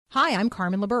Hi, I'm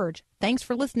Carmen LaBerge. Thanks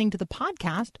for listening to the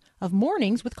podcast of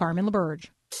Mornings with Carmen LaBerge.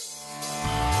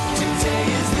 Today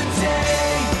is the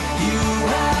day you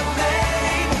have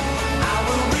made. I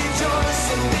will rejoice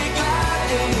and be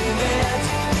glad in it.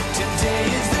 Today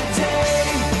is the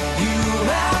day you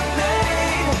have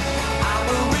made. I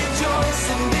will rejoice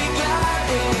and be glad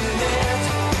in it.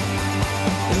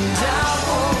 And I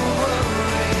won't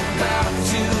worry about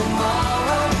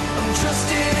tomorrow. I'm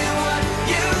trusting in what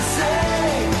you say.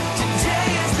 Today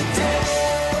is the day.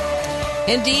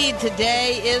 Indeed,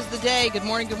 today is the day. Good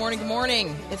morning, good morning, good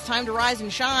morning. It's time to rise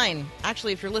and shine.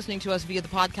 Actually, if you're listening to us via the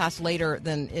podcast later,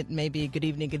 then it may be good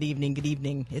evening, good evening, good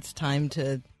evening. It's time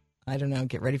to, I don't know,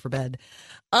 get ready for bed.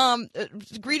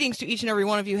 Greetings to each and every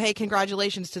one of you. Hey,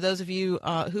 congratulations to those of you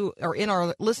who are in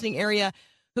our listening area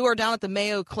who are down at the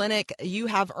Mayo Clinic. You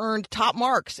have earned top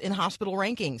marks in hospital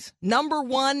rankings.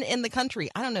 #1 in the country.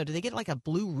 I don't know, do they get like a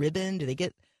blue ribbon? Do they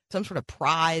get some sort of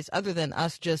prize other than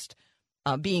us just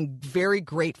being very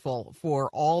grateful for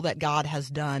all that God has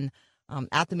done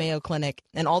at the Mayo Clinic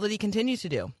and all that he continues to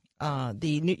do.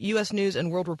 The U.S. News and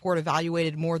World Report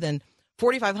evaluated more than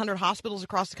 4,500 hospitals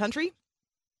across the country.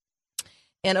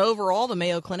 And overall, the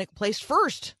Mayo Clinic placed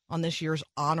first on this year's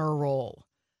honor roll.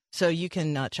 So you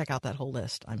can check out that whole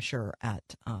list, I'm sure,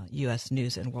 at U.S.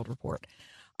 News and World Report.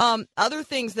 Other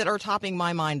things that are topping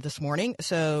my mind this morning.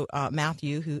 So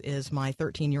Matthew, who is my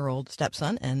 13-year-old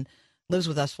stepson and lives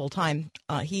with us full time.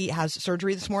 He has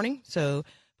surgery this morning, so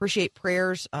appreciate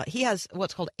prayers. He has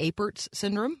what's called Apert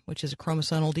syndrome, which is a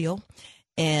chromosomal deal.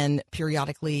 And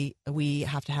periodically we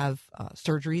have to have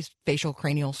surgeries, facial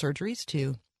cranial surgeries,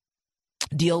 to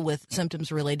deal with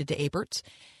symptoms related to Apert's.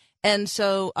 And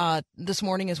so this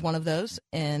morning is one of those.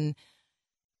 And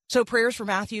so prayers for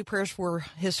Matthew, prayers for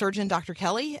his surgeon, Dr.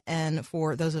 Kelly, and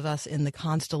for those of us in the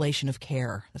constellation of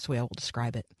care. That's the way I will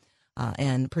describe it.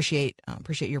 And appreciate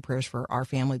your prayers for our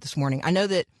family this morning. I know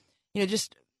that,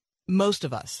 just most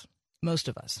of us,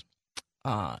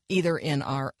 either in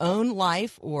our own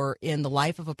life or in the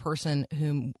life of a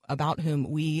person about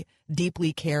whom we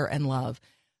deeply care and love,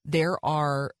 there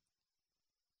are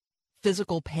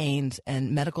physical pains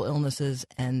and medical illnesses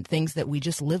and things that we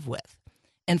just live with.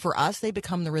 And for us, they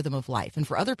become the rhythm of life. And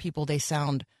for other people, they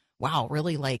sound, wow,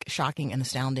 really like shocking and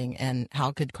astounding. And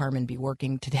how could Carmen be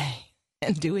working today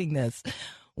and doing this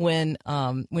when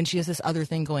she has this other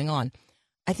thing going on?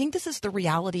 I think this is the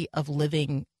reality of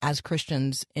living as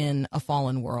Christians in a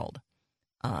fallen world.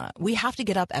 We have to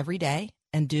get up every day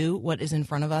and do what is in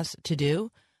front of us to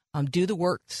do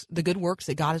the good works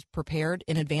that God has prepared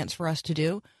in advance for us to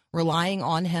do, relying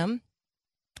on Him,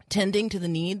 tending to the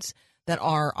needs that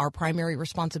are our primary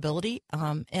responsibility.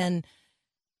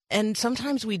 And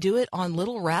sometimes we do it on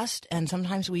little rest, and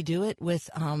sometimes we do it with,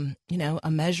 a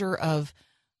measure of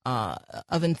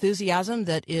enthusiasm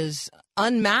that is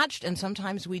unmatched. And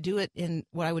sometimes we do it in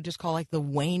what I would just call like the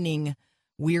waning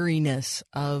weariness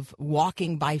of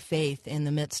walking by faith in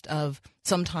the midst of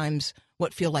sometimes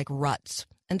what feel like ruts.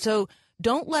 And so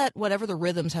don't let whatever the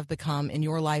rhythms have become in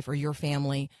your life or your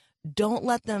family, don't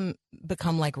let them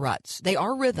become like ruts. They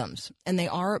are rhythms, and they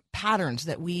are patterns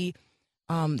that we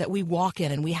walk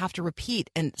in and we have to repeat.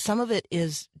 And some of it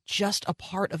is just a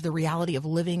part of the reality of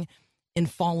living in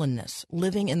fallenness,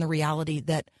 living in the reality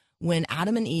that when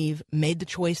Adam and Eve made the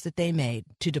choice that they made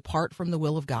to depart from the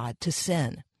will of God, to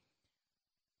sin,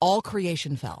 all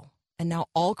creation fell. And now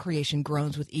all creation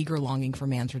groans with eager longing for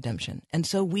man's redemption. And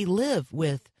so we live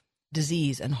with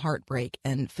disease and heartbreak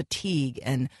and fatigue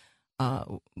and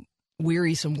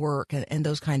wearisome work and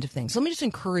those kinds of things. So let me just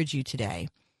encourage you today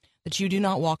that you do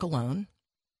not walk alone,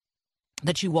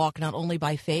 that you walk not only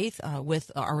by faith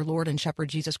with our Lord and Shepherd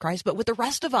Jesus Christ, but with the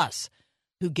rest of us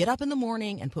who get up in the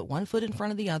morning and put one foot in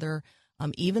front of the other,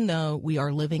 even though we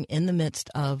are living in the midst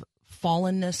of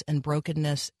fallenness and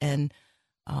brokenness and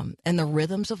the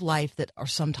rhythms of life that are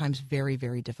sometimes very,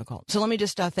 very difficult. So let me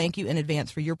just thank you in advance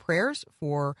for your prayers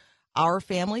for our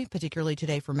family, particularly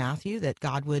today for Matthew, that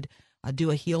God would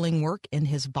do a healing work in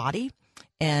his body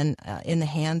and in the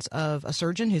hands of a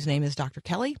surgeon whose name is Dr.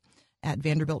 Kelly at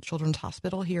Vanderbilt Children's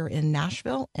Hospital here in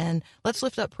Nashville. And let's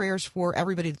lift up prayers for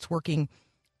everybody that's working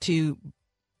to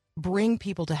bring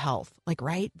people to health.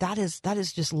 Right? That is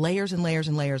just layers and layers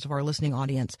and layers of our listening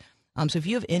audience. So if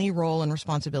you have any role and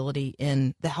responsibility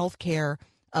in the health care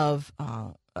of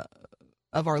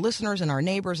our listeners and our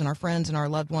neighbors and our friends and our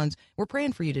loved ones, we're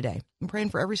praying for you today. I'm praying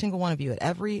for every single one of you at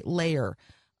every layer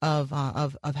of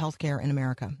healthcare in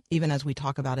America, even as we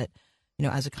talk about it,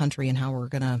 as a country and how we're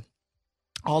going to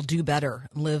all do better,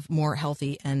 live more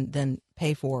healthy, and then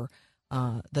pay for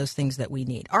those things that we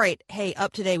need. All right. Hey,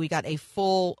 up today, we got a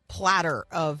full platter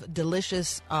of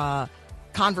delicious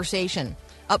conversation.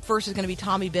 Up first is going to be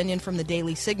Tommy Binion from the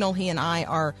Daily Signal. He and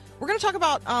we're going to talk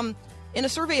about, in a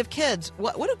survey of kids,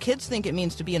 what do kids think it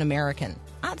means to be an American?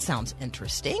 That sounds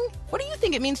interesting. What do you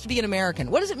think it means to be an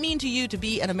American? What does it mean to you to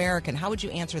be an American? How would you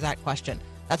answer that question?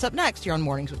 That's up next here on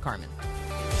Mornings with Carmen.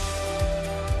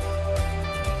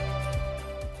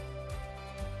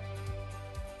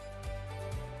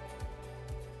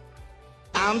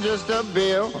 I'm just a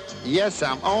bill, yes,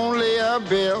 I'm only a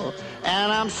bill,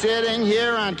 and I'm sitting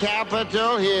here on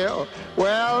Capitol Hill.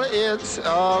 Well, it's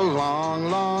a long,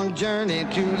 long journey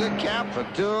to the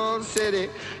capital city.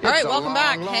 All right, welcome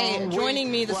back. Hey, joining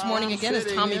me this morning again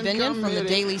is Tommy Binion from the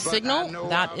Daily Signal.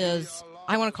 That is,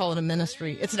 I want to call it a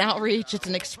ministry. It's an outreach. It's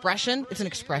an expression. It's an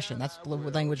expression. That's the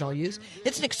language I'll use.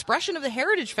 It's an expression of the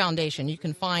Heritage Foundation. You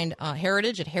can find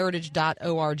Heritage at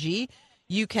heritage.org.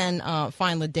 You can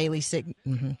find the Daily Signal.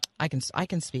 I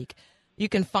can speak. You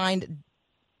can find,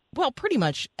 well, pretty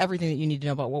much everything that you need to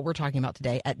know about what we're talking about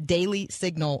today at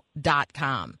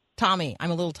dailysignal.com. Tommy,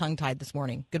 I'm a little tongue-tied this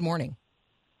morning. Good morning.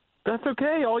 That's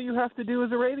okay. All you have to do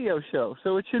is a radio show,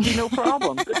 so it should be no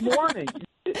problem. Good morning.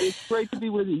 It's great to be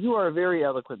with you. You are a very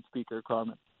eloquent speaker,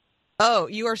 Carmen. Oh,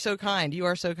 you are so kind. You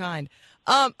are so kind.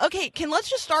 Okay, let's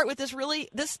just start with this really,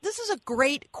 this is a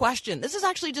great question. This is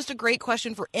actually just a great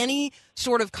question for any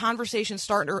sort of conversation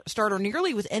starter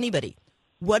nearly with anybody.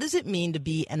 What does it mean to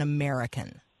be an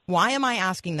American? Why am I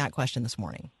asking that question this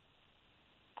morning?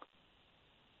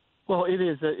 Well, it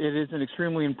is an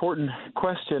extremely important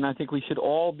question. I think we should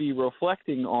all be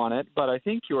reflecting on it, but I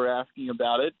think you're asking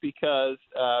about it because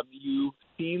you've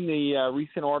seen the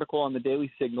recent article on the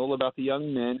Daily Signal about the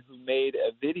young men who made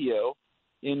a video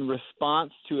in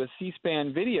response to a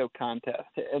C-SPAN video contest,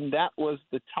 and that was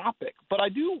the topic. But I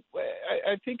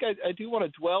think I do want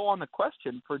to dwell on the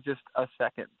question for just a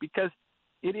second because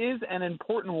it is an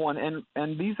important one,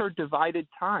 and these are divided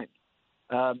times.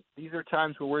 These are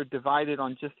times where we're divided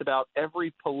on just about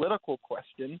every political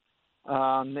question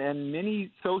and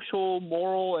many social,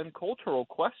 moral, and cultural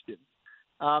questions.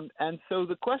 And so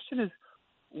the question is,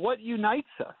 what unites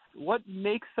us? What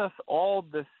makes us all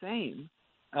the same?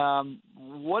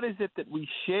 What is it that we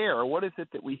share? What is it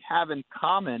that we have in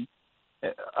common?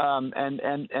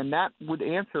 And that would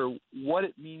answer what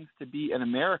it means to be an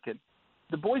American.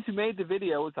 The boys who made the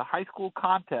video was a high school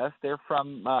contest. They're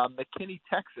from McKinney,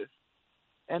 Texas.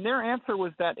 And their answer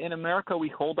was that in America we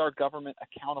hold our government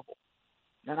accountable.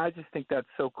 And I just think that's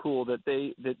so cool that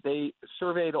they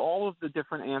surveyed all of the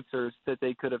different answers that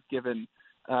they could have given,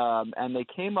 and they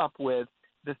came up with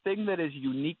the thing that is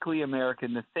uniquely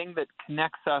American, the thing that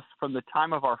connects us from the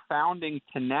time of our founding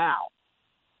to now,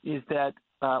 is that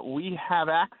we have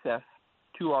access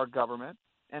to our government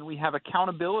and we have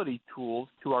accountability tools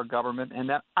to our government, and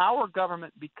that our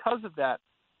government, because of that,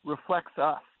 reflects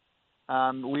us.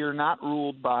 We are not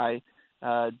ruled by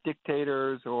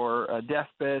dictators or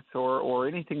despots or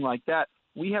anything like that.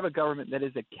 We have a government that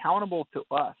is accountable to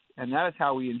us, and that is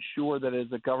how we ensure that it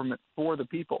is a government for the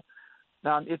people.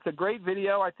 It's a great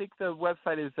video. I think the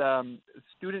website is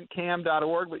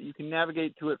studentcam.org, but you can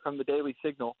navigate to it from the Daily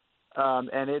Signal,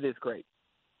 and it is great.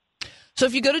 So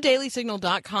if you go to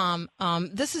dailysignal.com,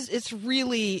 this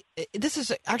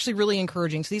is actually really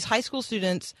encouraging. So these high school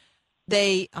students,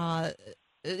 they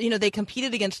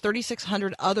competed against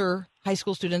 3,600 other high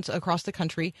school students across the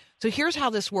country. So here's how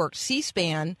this works.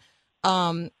 C-SPAN,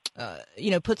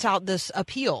 puts out this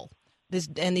appeal, these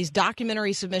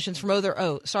documentary submissions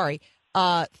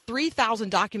from 3,000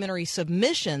 documentary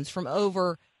submissions from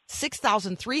over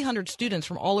 6,300 students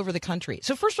from all over the country.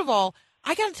 So first of all,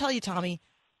 I got to tell you, Tommy,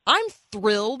 I'm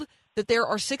thrilled that there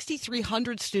are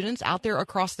 6,300 students out there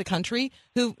across the country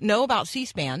who know about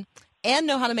C-SPAN and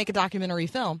know how to make a documentary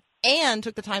film and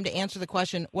took the time to answer the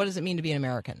question, what does it mean to be an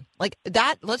American? Like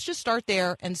that, let's just start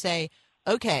there and say,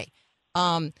 okay,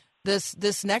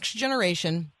 this next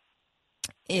generation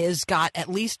is got at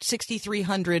least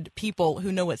 6,300 people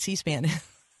who know what C-SPAN is.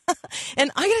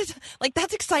 And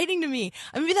that's exciting to me.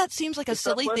 I mean, that seems like a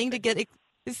silly thing to get.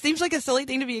 It seems like a silly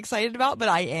thing to be excited about, but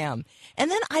I am. And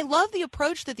then I love the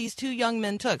approach that these two young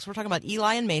men took. So we're talking about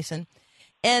Eli and Mason.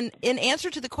 And in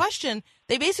answer to the question,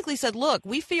 they basically said, look,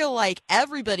 we feel like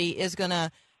everybody is going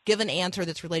to give an answer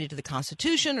that's related to the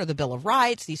Constitution or the Bill of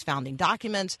Rights, these founding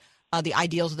documents, the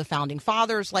ideals of the founding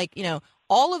fathers.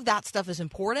 All of that stuff is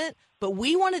important, but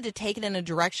we wanted to take it in a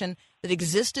direction that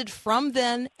existed from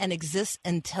then and exists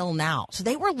until now. So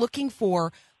they were looking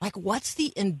for, what's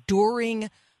the enduring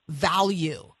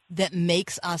value that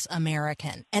makes us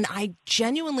American? And I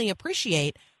genuinely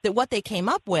appreciate that what they came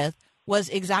up with was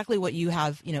exactly what you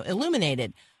have,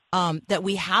 illuminated, that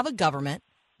we have a government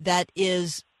that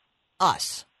is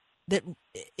us. that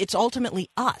it's ultimately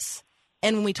us.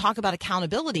 And when we talk about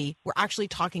accountability, we're actually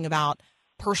talking about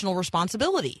personal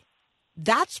responsibility.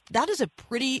 That is a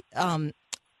pretty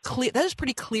clear. That is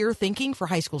pretty clear thinking for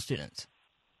high school students.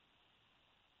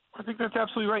 I think that's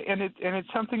absolutely right, and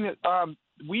it's something that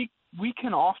we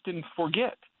can often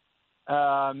forget.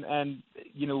 And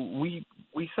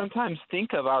we sometimes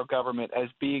think of our government as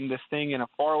being this thing in a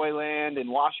faraway land in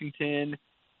Washington,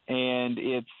 and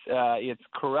it's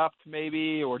corrupt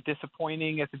maybe or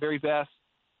disappointing at the very best.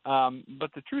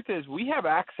 But the truth is, we have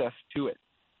access to it.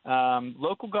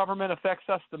 Local government affects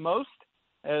us the most.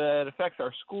 It affects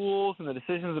our schools and the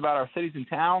decisions about our cities and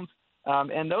towns.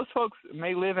 And those folks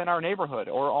may live in our neighborhood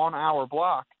or on our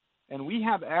block, and we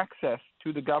have access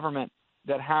to the government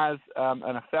that has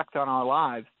an effect on our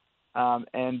lives,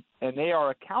 and they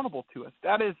are accountable to us.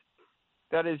 That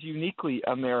is uniquely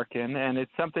American, and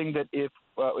it's something that if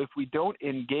we don't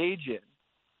engage in,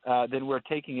 then we're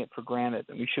taking it for granted,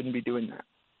 and we shouldn't be doing that.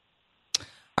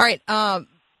 All right.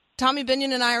 Tommy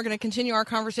Binion and I are going to continue our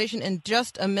conversation in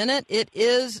just a minute. It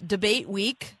is debate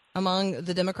week among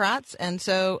the Democrats, and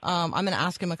so I'm going to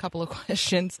ask him a couple of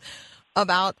questions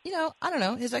about,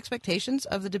 his expectations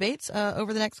of the debates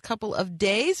over the next couple of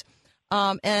days.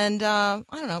 I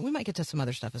don't know, we might get to some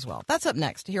other stuff as well. That's up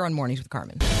next here on Mornings with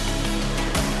Carmen.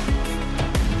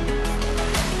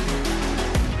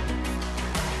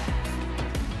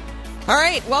 All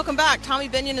right, welcome back. Tommy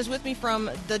Binion is with me from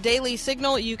the Daily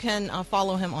Signal. You can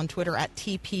follow him on Twitter at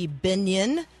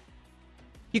TPBinion.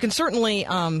 You can certainly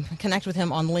connect with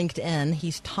him on LinkedIn.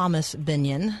 He's Thomas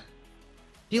Binion.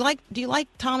 Do you like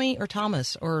Tommy or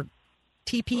Thomas or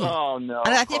TP? Oh no!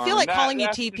 I feel like calling you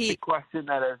that's TP. Just a question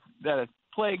that has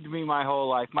plagued me my whole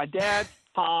life. My dad's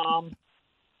Tom.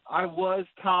 I was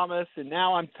Thomas, and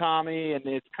now I'm Tommy, and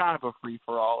it's kind of a free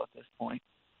for all at this point.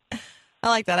 I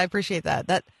like that. I appreciate that.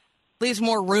 That leaves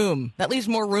more room. That leaves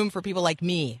more room for people like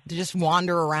me to just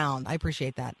wander around. I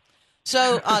appreciate that.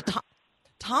 So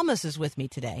Thomas is with me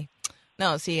today.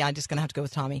 No, see, I'm just going to have to go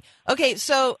with Tommy. Okay,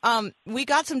 so we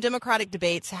got some Democratic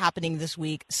debates happening this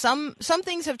week. Some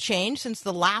things have changed since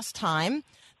the last time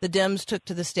the Dems took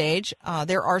to the stage.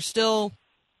 There are still,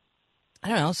 I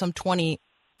don't know, some 20.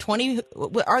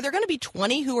 Are there going to be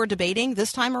 20 who are debating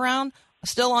this time around?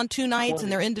 Still on two nights, 20.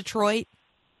 and they're in Detroit?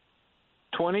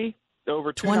 20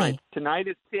 over 2 20. nights. Tonight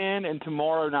is 10, and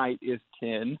tomorrow night is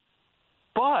 10.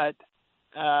 But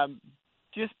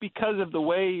just because of the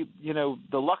way,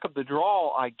 the luck of the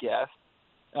draw, I guess,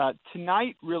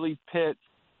 tonight really pits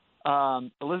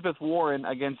Elizabeth Warren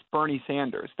against Bernie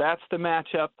Sanders. That's the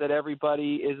matchup that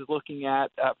everybody is looking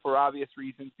at for obvious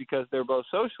reasons because they're both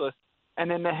socialists. And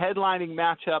then the headlining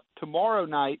matchup tomorrow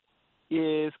night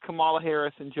is Kamala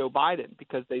Harris and Joe Biden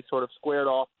because they sort of squared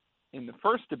off in the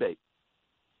first debate.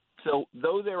 So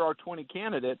though there are 20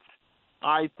 candidates,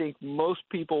 I think most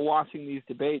people watching these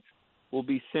debates will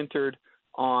be centered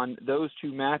on those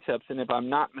two matchups. And if I'm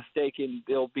not mistaken,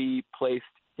 they'll be placed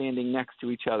standing next to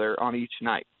each other on each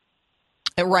night.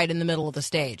 Right in the middle of the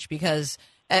stage, because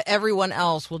everyone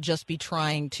else will just be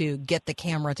trying to get the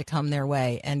camera to come their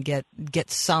way and get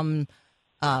some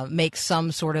make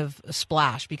some sort of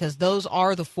splash, because those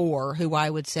are the four who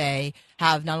I would say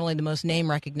have not only the most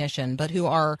name recognition, but who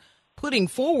are putting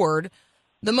forward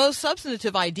the most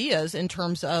substantive ideas in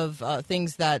terms of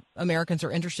things that Americans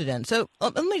are interested in. So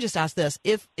let me just ask this: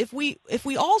 if we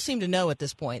all seem to know at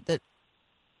this point that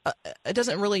it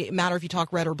doesn't really matter if you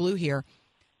talk red or blue here,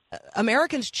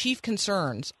 Americans' chief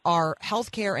concerns are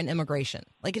healthcare and immigration.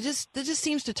 Like it just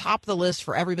seems to top the list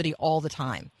for everybody all the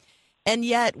time. And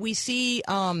yet we see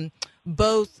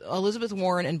both Elizabeth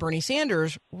Warren and Bernie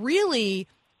Sanders really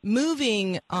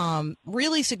moving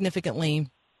really significantly,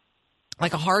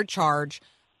 like a hard charge,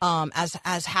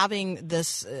 as having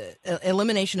this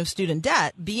elimination of student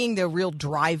debt being the real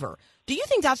driver. Do you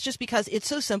think that's just because it's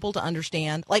so simple to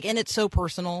understand, like, and it's so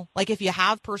personal? Like if you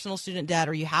have personal student debt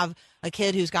or you have a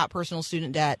kid who's got personal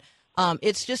student debt,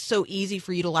 it's just so easy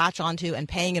for you to latch onto, and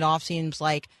paying it off seems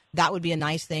like that would be a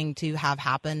nice thing to have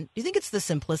happen. Do you think it's the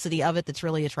simplicity of it that's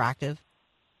really attractive?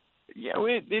 Yeah,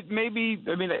 it may be.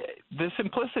 I mean, the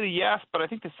simplicity, yes, but I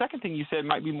think the second thing you said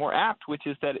might be more apt, which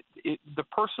is that the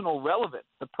personal relevance,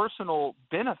 the personal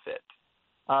benefit.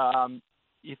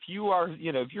 If you are,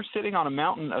 if you're sitting on a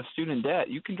mountain of student debt,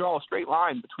 you can draw a straight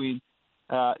line between,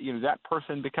 that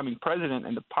person becoming president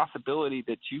and the possibility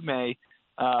that you may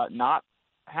not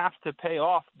have to pay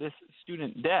off this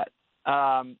student debt.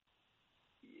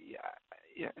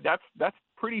 That's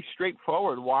pretty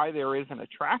straightforward why there is an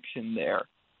attraction there.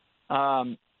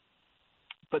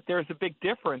 But there's a big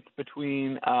difference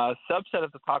between a subset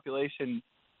of the population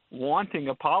wanting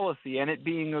a policy and it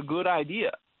being a good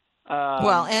idea.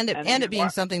 Well, and it being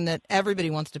something that everybody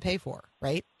wants to pay for,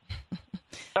 right?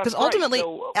 Because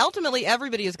ultimately,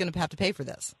 everybody is going to have to pay for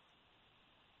this.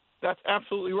 That's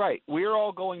absolutely right. We're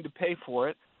all going to pay for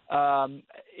it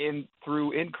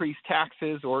through increased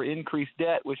taxes or increased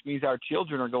debt, which means our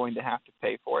children are going to have to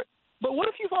pay for it. But what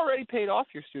if you've already paid off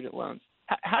your student loans?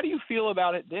 How do you feel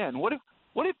about it then? What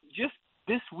if just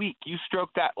this week you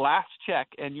stroked that last check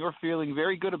and you're feeling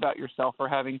very good about yourself for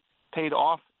having paid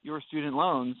off your student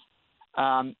loans,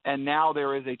 and now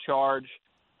there is a charge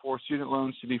for student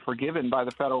loans to be forgiven by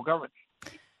the federal government?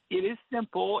 It is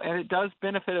simple, and it does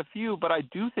benefit a few, but I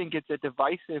do think it's a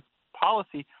divisive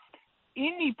policy.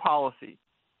 Any policy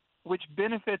which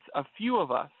benefits a few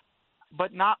of us,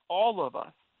 but not all of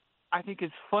us, I think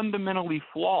is fundamentally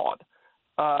flawed.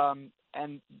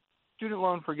 And student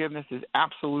loan forgiveness is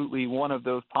absolutely one of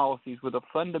those policies with a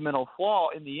fundamental flaw.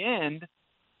 In the end,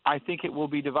 I think it will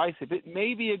be divisive. It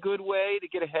may be a good way to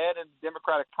get ahead in the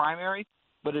Democratic primary,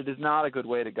 but it is not a good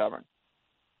way to govern.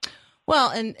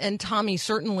 Well, and Tommy,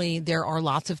 certainly there are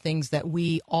lots of things that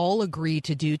we all agree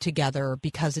to do together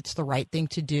because it's the right thing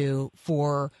to do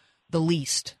for the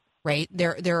least, right?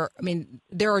 There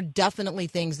are definitely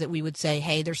things that we would say,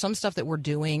 hey, there's some stuff that we're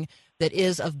doing that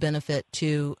is of benefit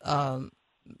to,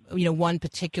 one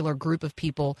particular group of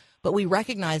people, but we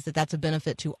recognize that that's a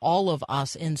benefit to all of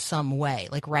us in some way.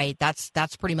 Like, right, that's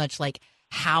pretty much like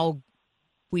how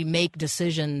we make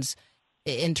decisions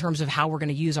in terms of how we're going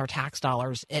to use our tax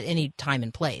dollars at any time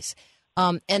and place.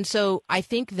 And so I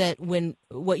think that when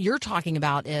what you're talking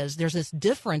about is there's this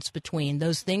difference between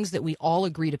those things that we all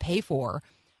agree to pay for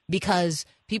because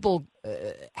people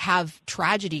have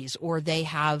tragedies or they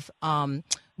have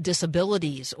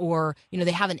disabilities or,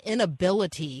 they have an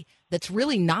inability that's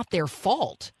really not their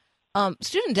fault.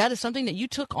 Student debt is something that you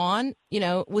took on,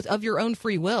 of your own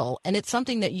free will. And it's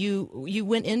something that you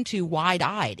went into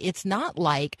wide-eyed. It's not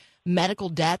like medical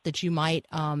debt that you might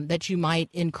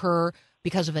incur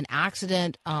because of an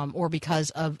accident or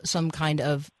because of some kind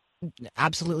of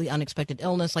absolutely unexpected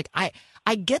illness. Like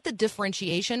I get the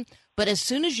differentiation, but as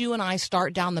soon as you and I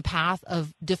start down the path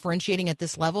of differentiating at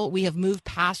this level, we have moved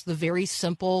past the very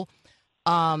simple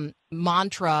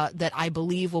mantra that I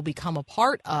believe will become a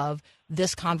part of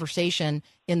this conversation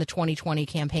in the 2020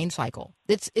 campaign cycle.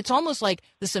 It's almost like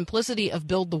the simplicity of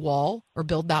build the wall or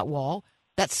build that wall.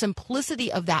 That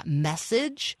simplicity of that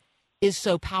message is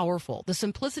so powerful. The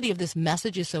simplicity of this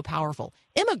message is so powerful.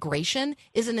 Immigration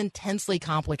is an intensely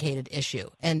complicated issue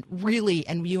and really,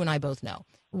 and you and I both know,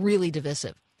 really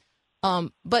divisive.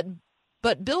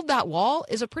 But build that wall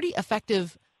is a pretty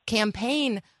effective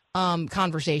campaign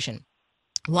conversation.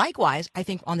 Likewise, I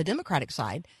think on the Democratic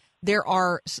side, there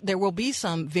will be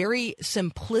some very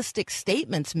simplistic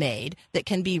statements made that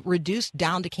can be reduced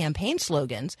down to campaign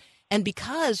slogans. And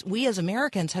because we as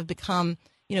Americans have become,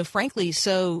 frankly,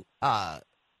 so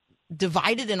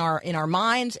divided in our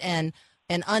minds and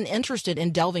uninterested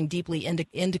in delving deeply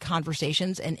into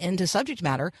conversations and into subject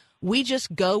matter, we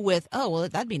just go with, oh, well,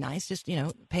 that'd be nice. Just,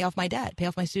 pay off my debt, pay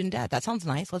off my student debt. That sounds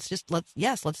nice. Let's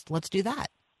do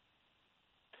that.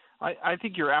 I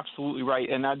think you're absolutely right.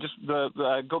 And I just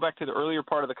go back to the earlier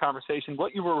part of the conversation.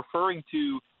 What you were referring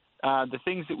to, the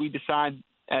things that we decide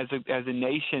as a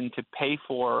nation to pay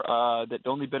for that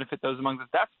only benefit those among us,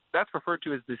 that's referred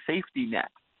to as the safety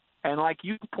net. And like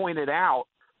you pointed out,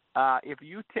 if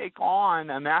you take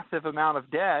on a massive amount of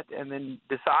debt and then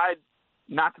decide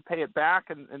not to pay it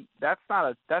back, and that's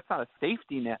not a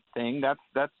safety net thing.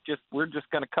 That's just we're just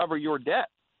going to cover your debt.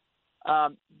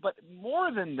 But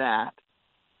more than that,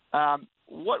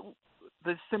 what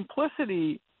the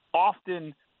simplicity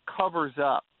often covers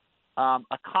up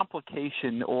a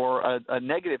complication or a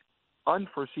negative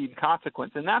unforeseen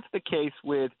consequence, and that's the case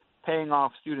with paying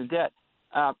off student debt.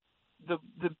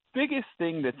 The biggest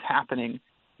thing that's happening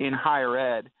in higher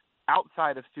ed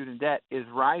outside of student debt is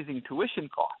rising tuition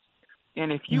costs.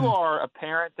 And if you are a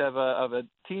parent of a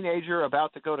teenager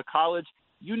about to go to college,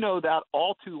 you know that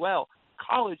all too well.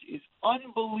 College is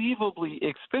unbelievably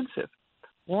expensive.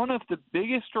 One of the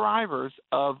biggest drivers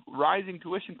of rising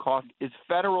tuition costs is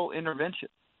federal intervention.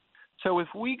 So if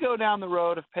we go down the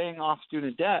road of paying off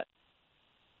student debt,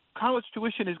 college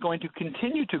tuition is going to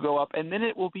continue to go up, and then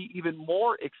it will be even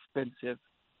more expensive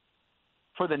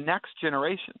for the next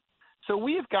generation. So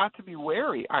we have got to be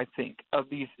wary, I think, of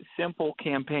these simple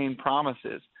campaign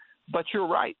promises. But you're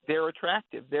right. They're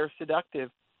attractive. They're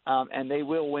seductive, and they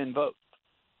will win votes.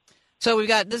 So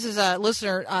this is a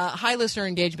high listener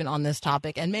engagement on this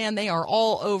topic, and man, they are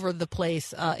all over the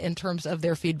place in terms of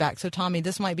their feedback. So Tommy,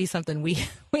 this might be something we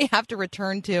have to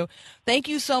return to. Thank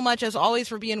you so much, as always,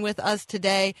 for being with us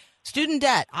today. student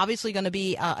debt, obviously going to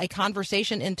be a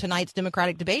conversation in tonight's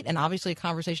Democratic debate, and obviously a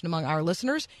conversation among our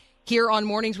listeners here on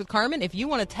Mornings with Carmen. If you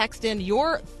want to text in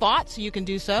your thoughts, you can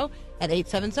do so at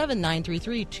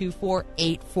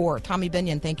 877-933-2484. Tommy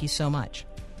Binion, thank you so much.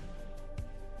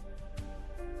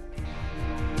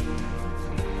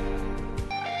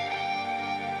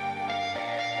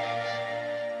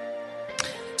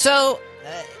 So,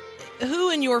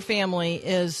 who in your family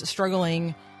is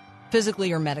struggling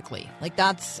physically or medically? Like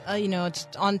that's, it's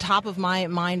on top of my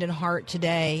mind and heart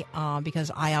today because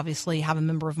I obviously have a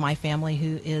member of my family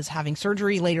who is having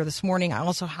surgery later this morning. I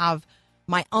also have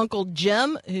my Uncle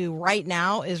Jim, who right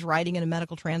now is riding in a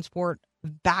medical transport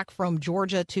back from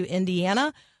Georgia to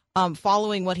Indiana,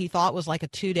 following what he thought was like a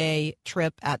 2-day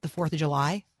trip at the 4th of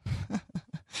July.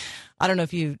 I don't know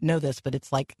if you know this, but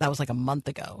it's like that was like a month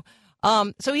ago.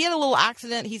 So he had a little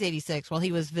accident. He's 86 while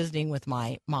he was visiting with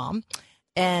my mom.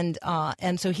 And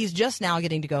so he's just now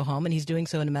getting to go home, and he's doing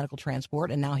so in a medical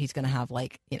transport. And now he's going to have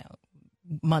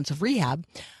months of rehab.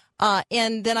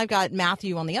 And then I've got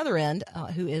Matthew on the other end,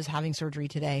 who is having surgery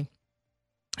today.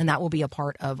 And that will be a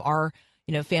part of our,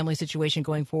 family situation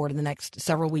going forward in the next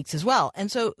several weeks as well. And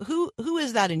so who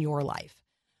is that in your life?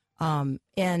 And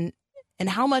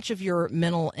how much of your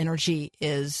mental energy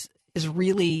is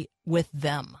really with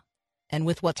them and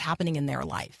with what's happening in their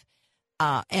life?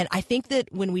 And I think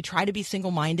that when we try to be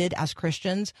single-minded as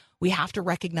Christians, we have to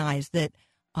recognize that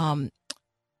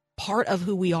part of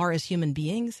who we are as human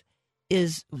beings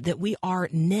is that we are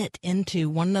knit into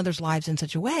one another's lives in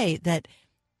such a way that,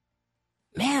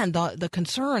 man, the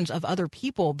concerns of other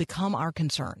people become our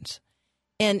concerns.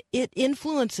 And it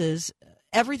influences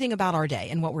everything about our day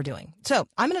and what we're doing. So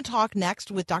I'm going to talk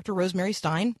next with Dr. Rosemary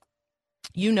Stein.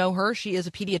 You know her. She is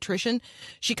a pediatrician.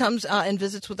 She comes and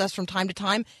visits with us from time to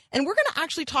time. And we're going to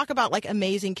actually talk about like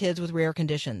amazing kids with rare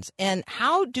conditions and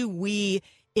how do we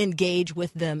engage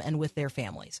with them and with their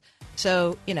families.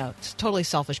 So, it's a totally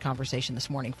selfish conversation this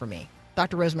morning for me.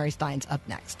 Dr. Rosemary Stein's up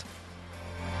next.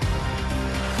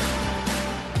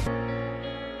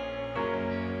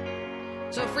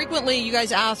 So frequently you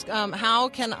guys ask, how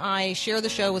can I share the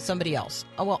show with somebody else?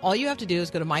 Well, all you have to do is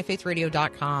go to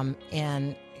myfaithradio.com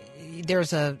and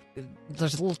there's a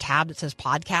little tab that says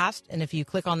podcast. And if you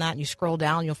click on that and you scroll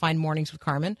down, you'll find Mornings with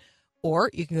Carmen. Or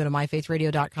you can go to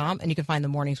myfaithradio.com and you can find the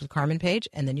Mornings with Carmen page.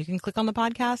 And then you can click on the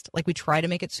podcast. Like we try to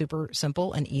make it super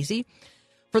simple and easy.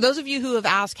 For those of you who have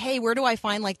asked, hey, where do I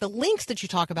find like the links that you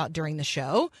talk about during the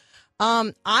show?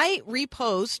 I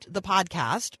repost the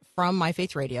podcast from My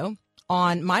Faith Radio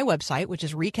on my website, which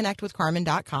is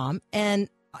reconnectwithcarmen.com. And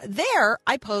there,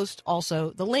 I post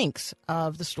also the links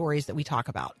of the stories that we talk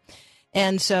about.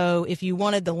 And so if you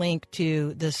wanted the link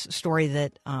to this story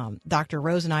that Dr.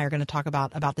 Rose and I are going to talk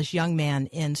about this young man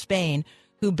in Spain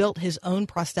who built his own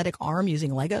prosthetic arm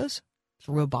using Legos, it's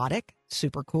robotic,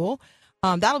 super cool.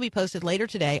 That'll be posted later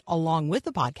today along with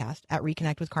the podcast at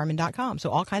reconnectwithcarmen.com. So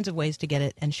all kinds of ways to get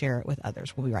it and share it with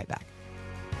others. We'll be right back.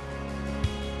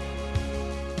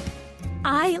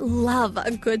 I love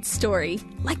a good story,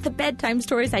 like the bedtime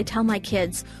stories I tell my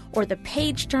kids, or the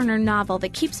page-turner novel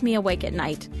that keeps me awake at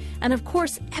night. And of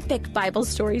course, epic Bible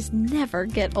stories never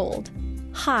get old.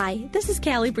 Hi, this is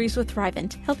Callie Breeze with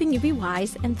Thrivent, helping you be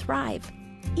wise and thrive.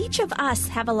 Each of us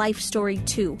have a life story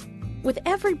too. With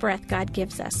every breath God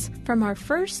gives us, from our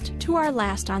first to our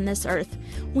last on this earth,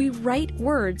 we write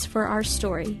words for our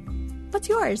story. What's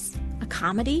yours? A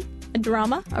comedy? A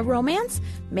drama? A romance?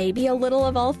 Maybe a little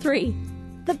of all three.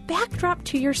 The backdrop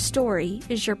to your story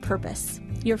is your purpose,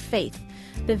 your faith,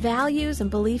 the values and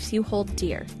beliefs you hold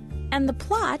dear. And the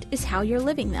plot is how you're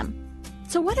living them.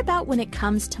 So what about when it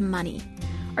comes to money?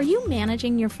 Are you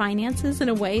managing your finances in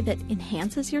a way that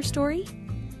enhances your story?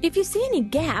 If you see any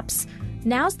gaps,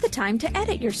 now's the time to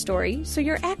edit your story so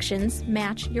your actions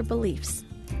match your beliefs.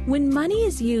 When money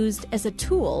is used as a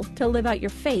tool to live out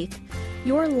your faith,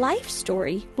 your life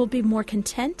story will be more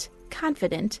content,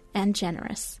 confident, and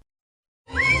generous.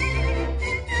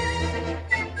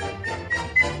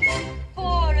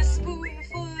 For a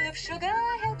spoonful of sugar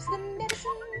helps the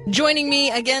medicine. Joining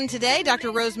me again today,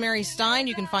 Dr. Rosemary Stein.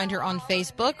 You can find her on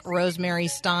Facebook, Rosemary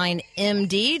Stein,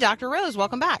 MD. Dr. Rose,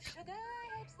 welcome back.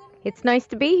 It's nice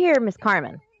to be here, Miss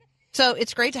Carmen. So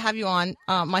it's great to have you on.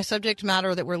 My subject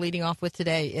matter that we're leading off with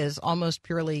today is almost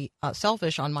purely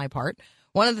selfish on my part.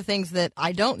 One of the things that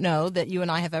I don't know that you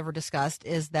and I have ever discussed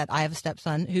is that I have a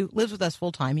stepson who lives with us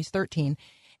full time. He's 13,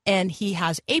 and he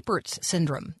has Apert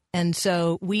syndrome. And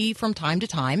so we, from time to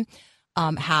time,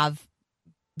 have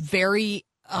very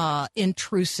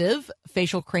intrusive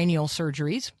facial cranial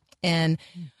surgeries. And,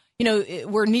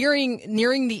 we're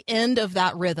nearing the end of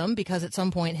that rhythm because at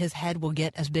some point his head will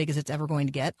get as big as it's ever going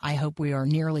to get. I hope we are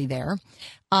nearly there.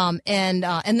 And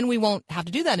then we won't have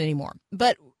to do that anymore.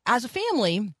 But as a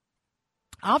family,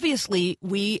 obviously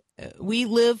we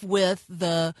live with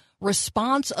the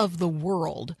response of the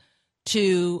world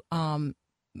to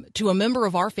a member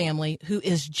of our family who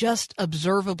is just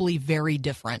observably very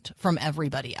different from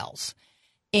everybody else.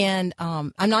 And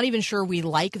I'm not even sure we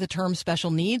like the term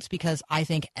special needs because I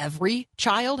think every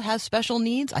child has special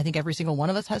needs. I think every single one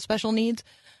of us has special needs.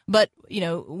 But,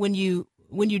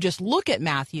 when you just look at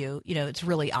Matthew, it's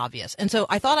really obvious. And so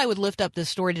I thought I would lift up this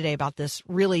story today about this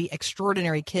really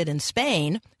extraordinary kid in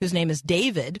Spain whose name is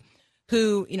David,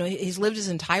 who, he's lived his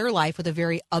entire life with a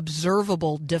very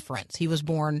observable difference. He was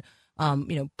born,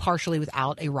 partially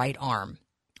without a right arm.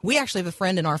 We actually have a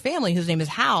friend in our family whose name is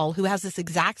Hal who has this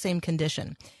exact same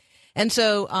condition. And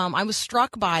so I was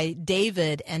struck by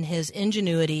David and his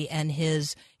ingenuity and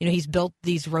his, he's built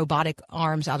these robotic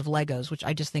arms out of Legos, which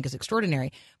I just think is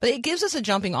extraordinary. But it gives us a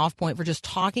jumping off point for just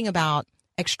talking about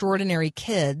extraordinary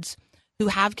kids who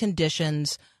have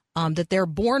conditions that they're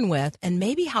born with and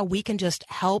maybe how we can just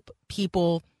help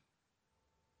people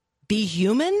be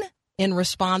human in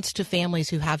response to families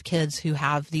who have kids who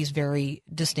have these very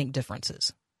distinct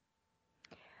differences.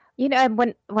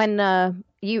 When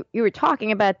you were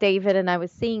talking about David, and I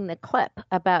was seeing the clip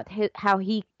about how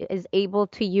he is able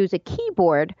to use a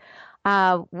keyboard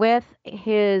with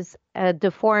his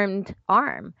deformed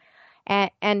arm,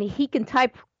 and he can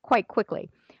type quite quickly.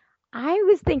 I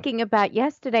was thinking about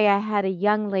yesterday. I had a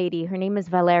young lady. Her name is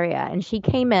Valeria, and she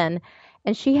came in.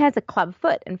 And she has a club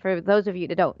foot. And for those of you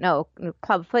that don't know,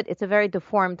 club foot, it's a very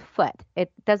deformed foot.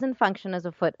 It doesn't function as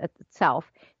a foot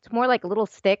itself. It's more like a little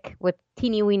stick with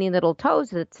teeny weeny little toes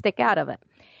that stick out of it.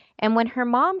 And when her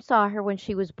mom saw her when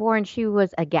she was born, she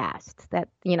was aghast that,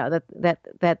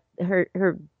 that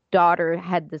her daughter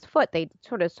had this foot. They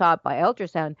sort of saw it by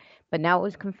ultrasound, but now it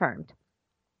was confirmed.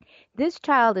 This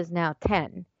child is now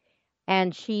 10,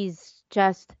 and she's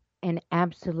just an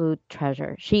absolute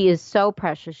treasure. She is so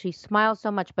precious. She smiles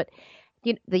so much, but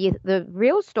the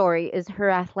real story is her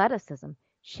athleticism.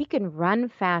 She can run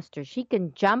faster. She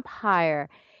can jump higher.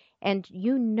 And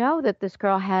that this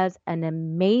girl has an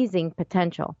amazing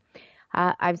potential.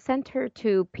 I've sent her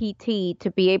to PT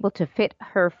to be able to fit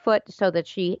her foot so that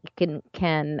she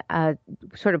can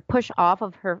sort of push off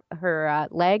of her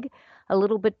leg a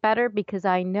little bit better, because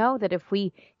I know that if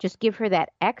we just give her that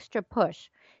extra push,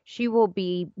 she will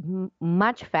be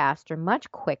much faster,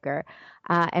 much quicker,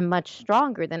 and much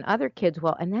stronger than other kids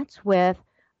will. And that's with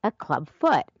a club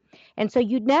foot. And so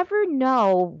you never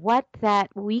know what that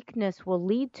weakness will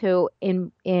lead to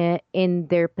in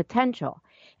their potential.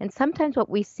 And sometimes what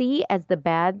we see as the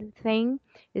bad thing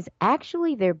is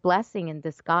actually their blessing in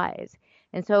disguise.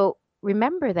 And so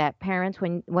remember that, parents,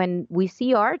 when we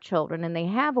see our children and they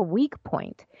have a weak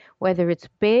point, whether it's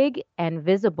big and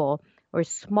visible or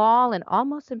small and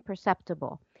almost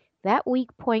imperceptible, that weak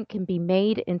point can be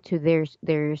made into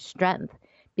their strength,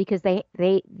 because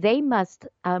they must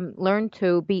learn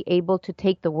to be able to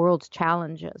take the world's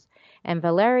challenges. And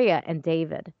Valeria and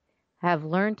David have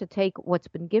learned to take what's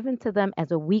been given to them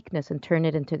as a weakness and turn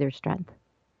it into their strength.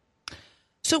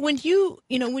 So when you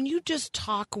just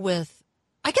talk with,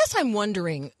 I guess I'm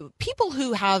wondering, people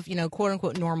who have, quote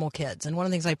unquote, normal kids. And one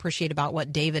of the things I appreciate about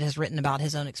what David has written about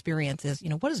his own experience is,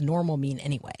 what does normal mean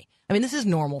anyway? I mean, this is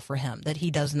normal for him that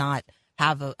he does not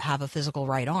have a physical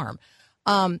right arm.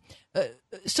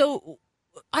 So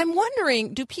I'm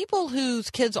wondering, do people whose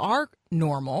kids are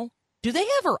normal, do they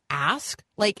ever ask,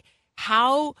 like,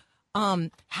 how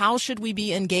should we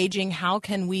be engaging? How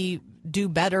can we do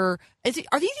better?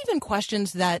 Are these even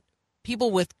questions that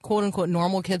people with quote unquote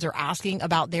normal kids are asking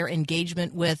about their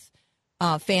engagement with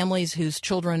families whose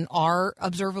children are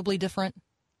observably different?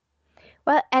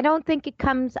 Well, I don't think it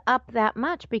comes up that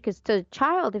much, because to a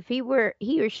child, if he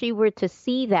or she were to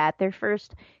see that, their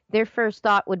first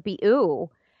thought would be, ooh.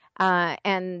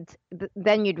 And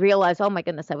then you'd realize, oh my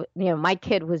goodness, my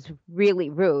kid was really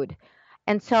rude.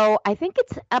 And so I think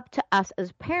it's up to us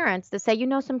as parents to say,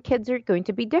 some kids are going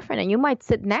to be different. And you might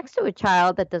sit next to a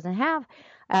child that doesn't have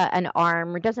an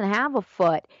arm or doesn't have a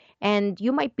foot, and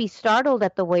you might be startled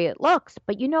at the way it looks.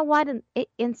 But you know what?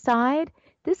 Inside,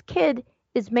 this kid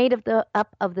is made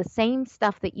up of the same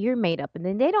stuff that you're made up, and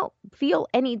then they don't feel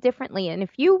any differently. And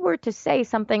if you were to say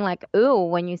something like, ooh,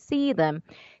 when you see them,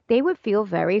 they would feel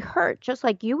very hurt, just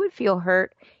like you would feel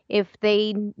hurt if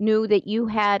they knew that you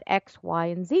had X, Y,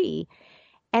 and Z.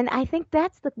 And I think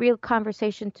that's the real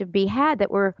conversation to be had,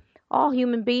 that we're all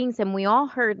human beings and we all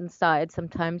hurt inside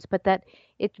sometimes, but that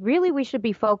we should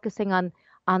be focusing on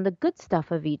on the good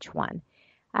stuff of each one.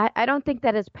 I don't think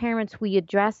that as parents we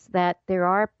address that there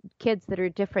are kids that are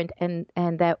different and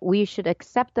that we should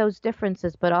accept those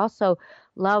differences, but also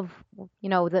love,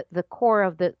 the core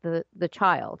of the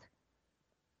child.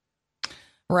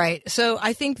 Right. So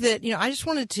I think that, I just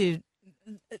wanted to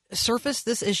surface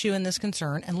this issue and this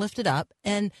concern and lift it up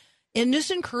and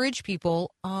just encourage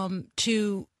people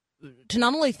to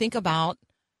not only think about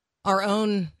our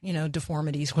own,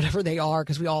 deformities, whatever they are,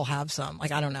 because we all have some.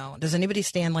 Like, I don't know. Does anybody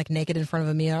stand like naked in front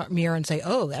of a mirror and say,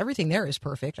 oh, everything there is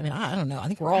perfect? I mean, I don't know. I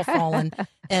think we're all fallen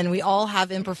and we all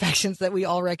have imperfections that we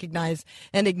all recognize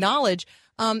and acknowledge.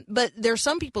 But there's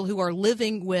some people who are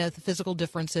living with physical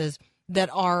differences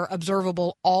that are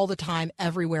observable all the time,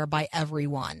 everywhere, by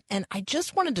everyone. And I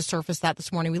just wanted to surface that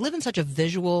this morning. We live in such a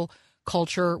visual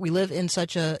culture. We live in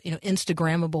such a,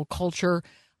 Instagrammable culture.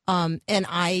 And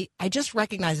I just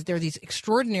recognize that there are these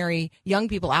extraordinary young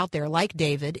people out there like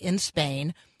David in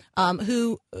Spain,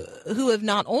 who have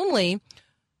not only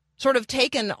sort of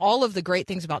taken all of the great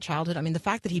things about childhood. I mean, the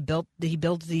fact that he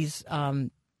builds these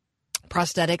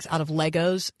prosthetics out of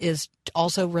Legos is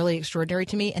also really extraordinary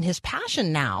to me. And his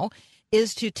passion now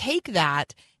is to take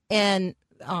that and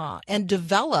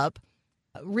develop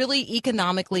really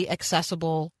economically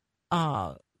accessible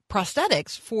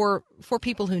prosthetics for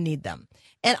people who need them.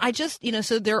 And I just,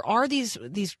 so there are these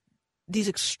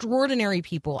extraordinary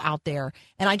people out there,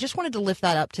 and I just wanted to lift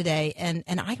that up today and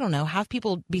I don't know, have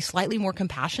people be slightly more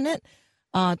compassionate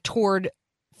toward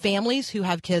families who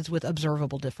have kids with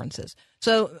observable differences.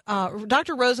 So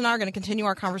Dr. Rose and I are going to continue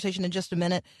our conversation in just a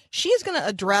minute. She is going to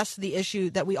address the issue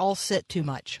that we all sit too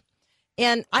much.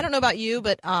 And I don't know about you,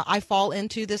 but I fall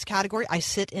into this category. I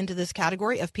sit into this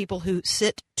category of people who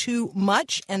sit too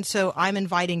much. And so I'm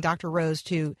inviting Dr. Rose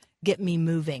to get me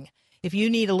moving. If you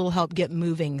need a little help, get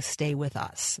moving, stay with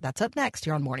us. That's up next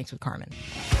here on Mornings with Carmen.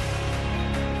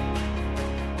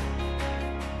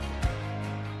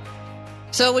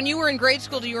 So when you were in grade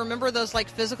school, do you remember those like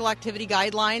physical activity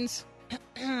guidelines?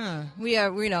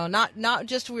 Not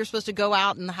just we were supposed to go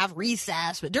out and have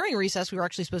recess, but during recess, we were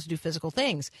actually supposed to do physical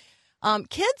things.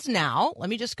 Kids now, let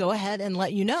me just go ahead and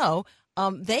let you know,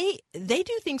 they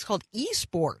do things called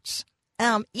esports.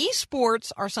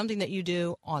 Esports are something that you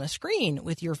do on a screen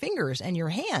with your fingers and your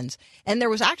hands. And there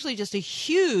was actually just a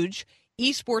huge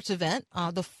esports event,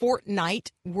 the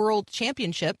Fortnite World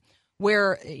Championship,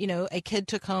 where, a kid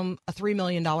took home a $3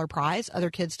 million prize. Other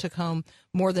kids took home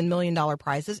more than $1 million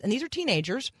prizes. And these are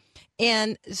teenagers.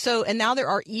 And now there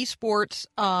are esports,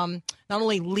 not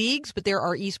only leagues, but there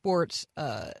are esports.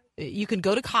 You can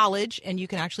go to college and you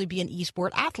can actually be an esport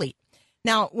athlete.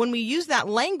 Now, when we use that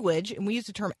language and we use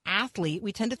the term athlete,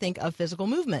 we tend to think of physical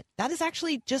movement. That is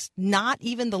actually just not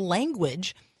even the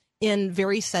language in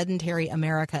very sedentary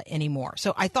America anymore.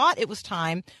 So I thought it was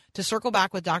time to circle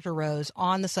back with Dr. Rose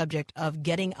on the subject of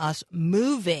getting us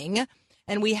moving.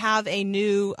 And we have a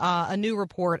new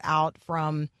report out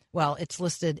from, well, it's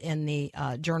listed in the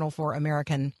Journal for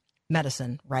American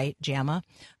Medicine, right? JAMA.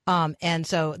 And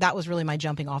so that was really my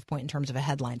jumping off point in terms of a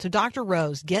headline. So Dr.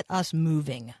 Rose, get us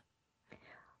moving.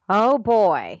 Oh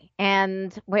boy.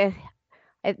 And with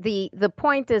the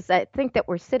point is, I think that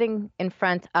we're sitting in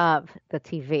front of the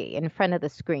TV, in front of the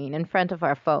screen, in front of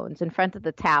our phones, in front of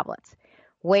the tablets,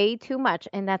 way too much,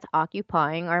 and that's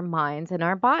occupying our minds and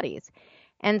our bodies.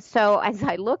 And so as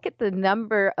I look at the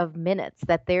number of minutes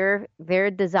that they're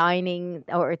designing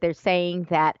or they're saying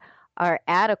that are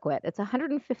adequate, it's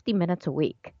 150 minutes a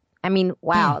week. I mean,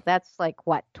 wow, that's like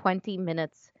what, 20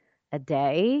 minutes a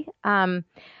day?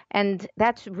 And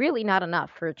that's really not enough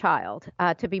for a child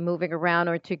to be moving around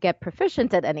or to get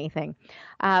proficient at anything.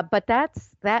 But that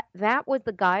was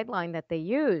the guideline that they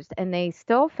used, and they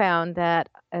still found that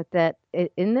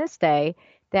in this day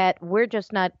that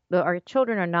our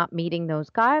children are not meeting those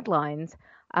guidelines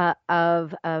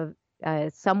of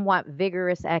somewhat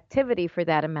vigorous activity for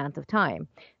that amount of time.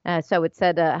 So it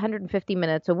said 150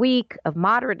 minutes a week of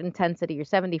moderate intensity or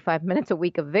 75 minutes a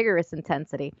week of vigorous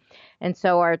intensity. And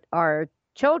so our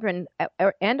children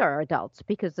and our adults,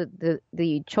 because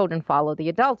the children follow the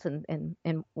adults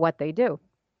in what they do,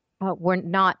 we're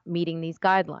not meeting these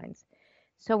guidelines.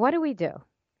 So what do we do?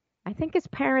 I think as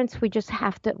parents, we just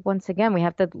have to, once again, we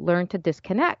have to learn to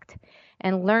disconnect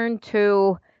and learn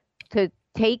to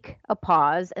take a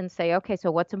pause and say, okay,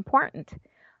 so what's important?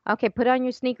 Okay, put on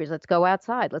your sneakers. Let's go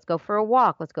outside. Let's go for a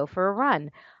walk. Let's go for a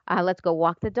run. Let's go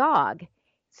walk the dog.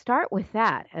 Start with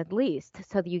that at least,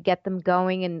 so that you get them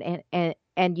going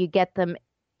and you get them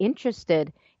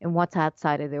interested in what's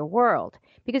outside of their world.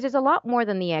 Because there's a lot more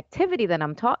than the activity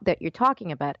that you're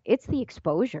talking about. It's the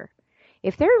exposure.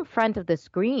 if they're in front of the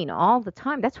screen all the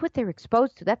time, that's what they're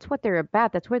exposed to. That's what they're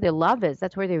about. That's where their love is.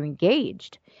 That's where they're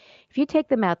engaged. If you take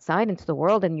them outside into the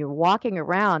world and you're walking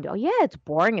around, oh, yeah, it's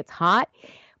boring, it's hot.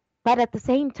 But at the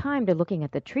same time, they're looking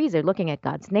at the trees. They're looking at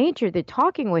God's nature. They're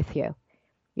talking with you.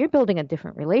 You're building a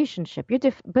different relationship.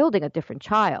 You're building a different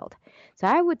child. So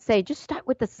I would say just start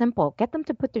with the simple. Get them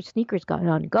to put their sneakers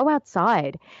on. Go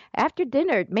outside. After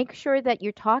dinner, make sure that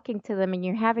you're talking to them and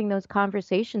you're having those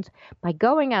conversations by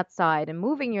going outside and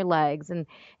moving your legs and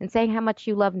saying how much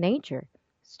you love nature.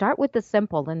 Start with the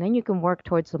simple, and then you can work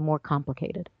towards the more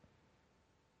complicated.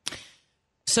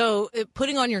 So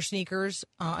putting on your sneakers,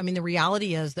 the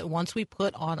reality is that once we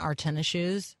put on our tennis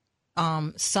shoes,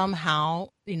 somehow,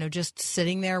 just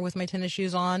sitting there with my tennis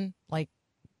shoes on, like,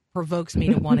 provokes me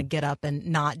to want to get up and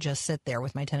not just sit there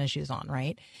with my tennis shoes on,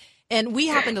 right? And we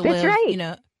happen to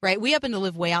live, right? We happen to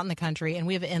live way out in the country, and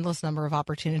we have an endless number of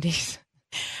opportunities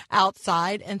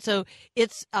outside. And so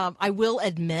it's, I will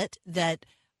admit that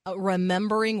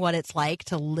remembering what it's like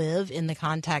to live in the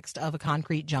context of a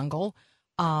concrete jungle,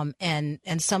 and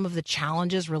some of the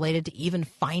challenges related to even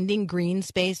finding green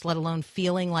space, let alone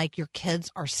feeling like your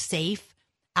kids are safe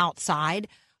outside.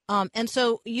 And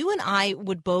so you and I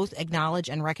would both acknowledge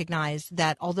and recognize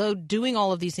that although doing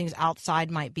all of these things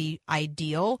outside might be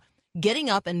ideal, getting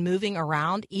up and moving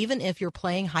around, even if you're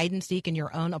playing hide and seek in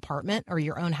your own apartment or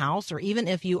your own house, or even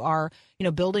if you are,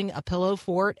 building a pillow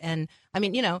fort. And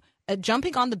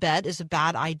jumping on the bed is a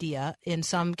bad idea in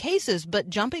some cases, but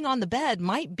jumping on the bed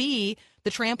might be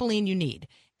the trampoline you need.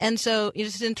 And so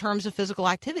it's in terms of physical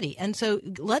activity. And so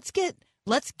let's get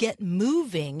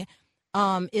moving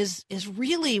is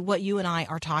really what you and I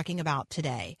are talking about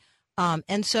today.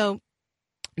 And so,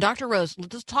 Dr. Rose,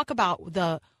 let's talk about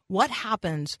what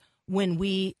happens when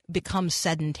we become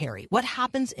sedentary. What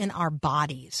happens in our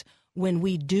bodies when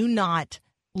we do not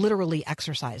literally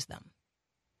exercise them?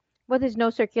 Well, there's no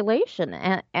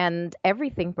circulation, and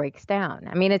everything breaks down.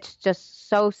 I mean, it's just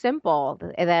so simple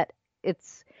that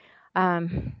it's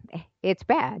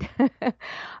bad.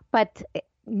 But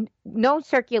no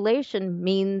circulation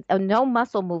means no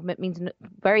muscle movement means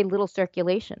very little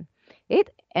circulation.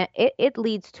 It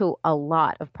leads to a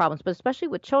lot of problems, but especially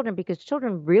with children, because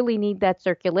children really need that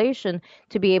circulation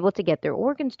to be able to get their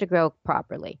organs to grow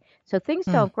properly. So things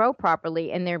don't grow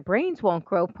properly, and their brains won't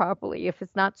grow properly if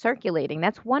it's not circulating.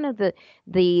 That's one of the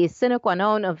sine qua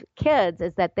non of kids,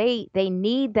 is that they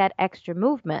need that extra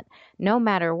movement no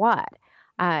matter what.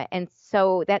 And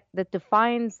so that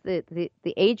defines the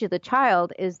age of the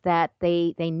child, is that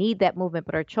they need that movement,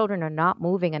 but our children are not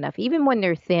moving enough. Even when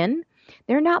they're thin,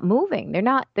 they're not moving. They're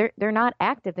not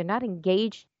active. They're not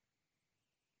engaged.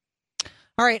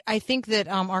 All right. I think that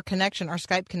our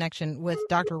Skype connection with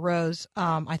Dr. Rose,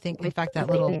 I think, in fact, that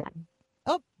little,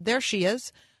 there she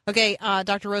is. Okay,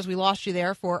 Dr. Rose, we lost you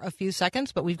there for a few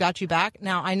seconds, but we've got you back.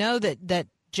 Now, I know that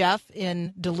Jeff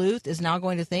in Duluth is now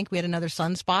going to think we had another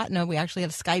sunspot. No, we actually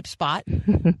had a Skype spot.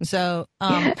 So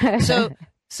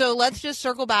let's just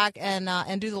circle back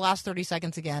and do the last 30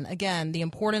 seconds again. Again, the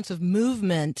importance of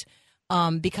movement,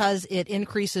 because it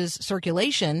increases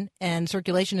circulation, and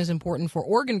circulation is important for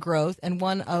organ growth. And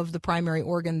one of the primary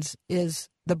organs is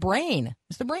the brain.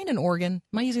 Is the brain an organ?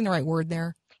 Am I using the right word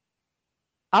there?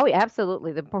 Oh, yeah,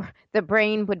 absolutely. The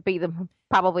brain would be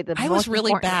probably the most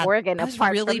important organ. I was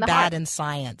really bad in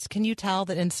science. Can you tell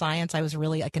that in science I was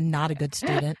really not a good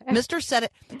student? Mr.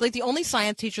 the only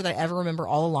science teacher that I ever remember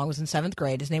all along was in 7th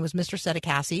grade. His name was Mr.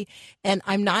 Sedekassi, and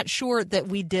I'm not sure that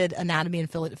we did anatomy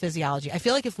and physiology. I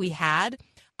feel like if we had,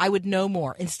 I would know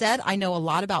more. Instead, I know a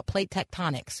lot about plate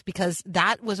tectonics, because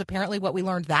that was apparently what we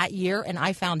learned that year, and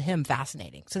I found him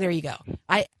fascinating. So there you go.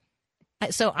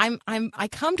 So I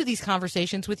come to these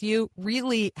conversations with you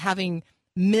really having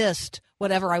missed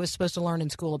whatever I was supposed to learn in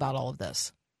school about all of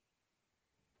this.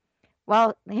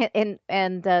 Well,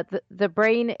 and the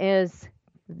brain is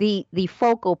the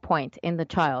focal point in the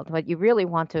child. What you really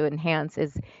want to enhance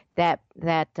is that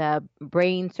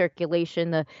brain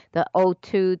circulation, the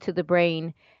O2 to the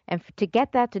brain, and to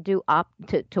get that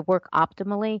to work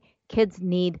optimally, kids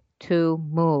need to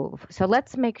move. So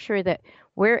let's make sure that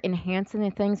we're enhancing the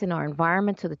things in our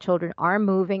environment so the children are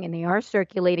moving and they are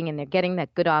circulating and they're getting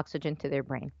that good oxygen to their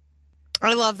brain.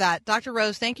 I love that. Dr.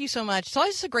 Rose, thank you so much. It's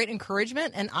always just a great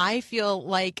encouragement, and I feel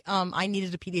like I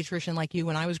needed a pediatrician like you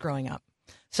when I was growing up.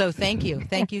 So thank you.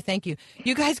 Thank you. Thank you.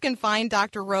 You guys can find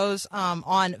Dr. Rose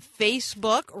on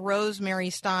Facebook, Rosemary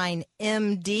Stein,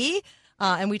 MD.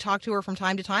 And we talk to her from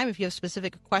time to time. If you have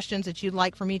specific questions that you'd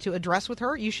like for me to address with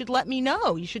her, you should let me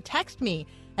know. You should text me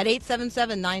at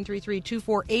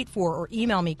 877-933-2484 or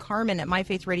email me,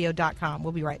 Carmen@myfaithradio.com.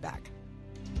 We'll be right back.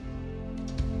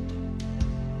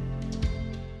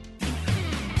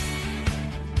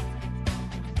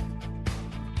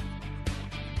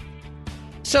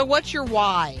 So what's your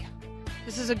why?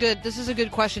 This is a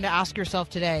good question to ask yourself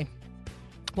today.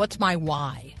 What's my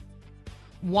why?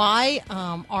 Why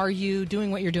are you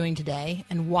doing what you're doing today?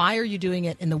 And why are you doing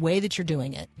it in the way that you're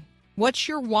doing it? What's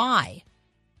your why?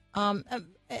 And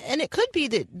it could be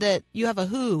that you have a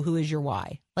who is your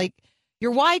why. Like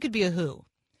your why could be a who.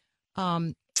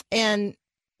 And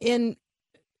in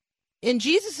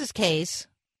Jesus's case,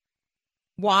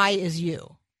 why is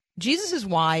you. Jesus's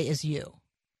why is you.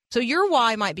 So your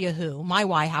why might be a who. My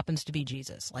why happens to be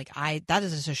Jesus. That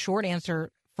is just a short answer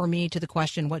for me to the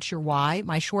question, what's your why?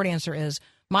 My short answer is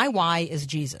my why is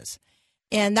Jesus.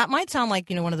 And that might sound like,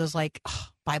 one of those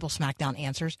Bible smackdown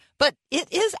answers, but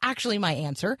it is actually my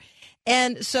answer.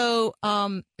 And so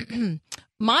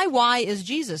my why is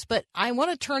Jesus, but I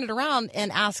want to turn it around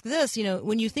and ask this,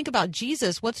 when you think about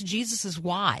Jesus, what's Jesus's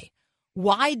why?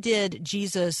 Why did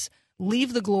Jesus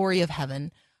leave the glory of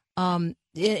heaven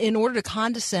in order to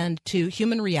condescend to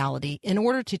human reality, in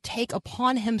order to take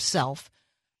upon himself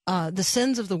the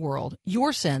sins of the world,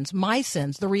 your sins, my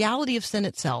sins, the reality of sin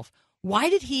itself? Why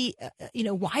did he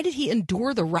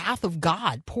endure the wrath of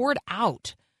God poured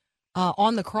out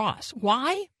on the cross?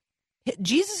 Why?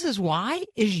 Jesus's why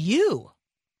is you.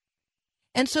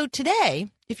 And so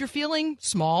today, if you're feeling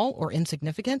small or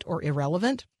insignificant or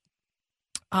irrelevant,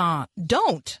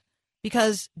 don't,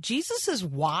 because Jesus's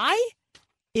why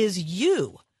is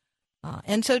you.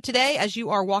 And so today, as you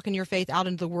are walking your faith out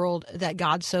into the world that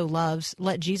God so loves,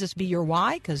 let Jesus be your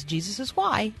why, because Jesus's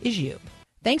why is you.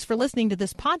 Thanks for listening to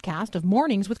this podcast of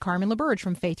Mornings with Carmen LaBerge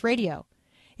from Faith Radio.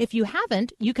 If you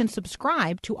haven't, you can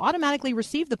subscribe to automatically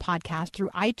receive the podcast through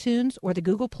iTunes or the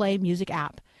Google Play Music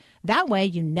app. That way,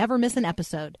 you never miss an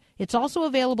episode. It's also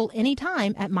available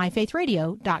anytime at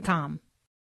myfaithradio.com.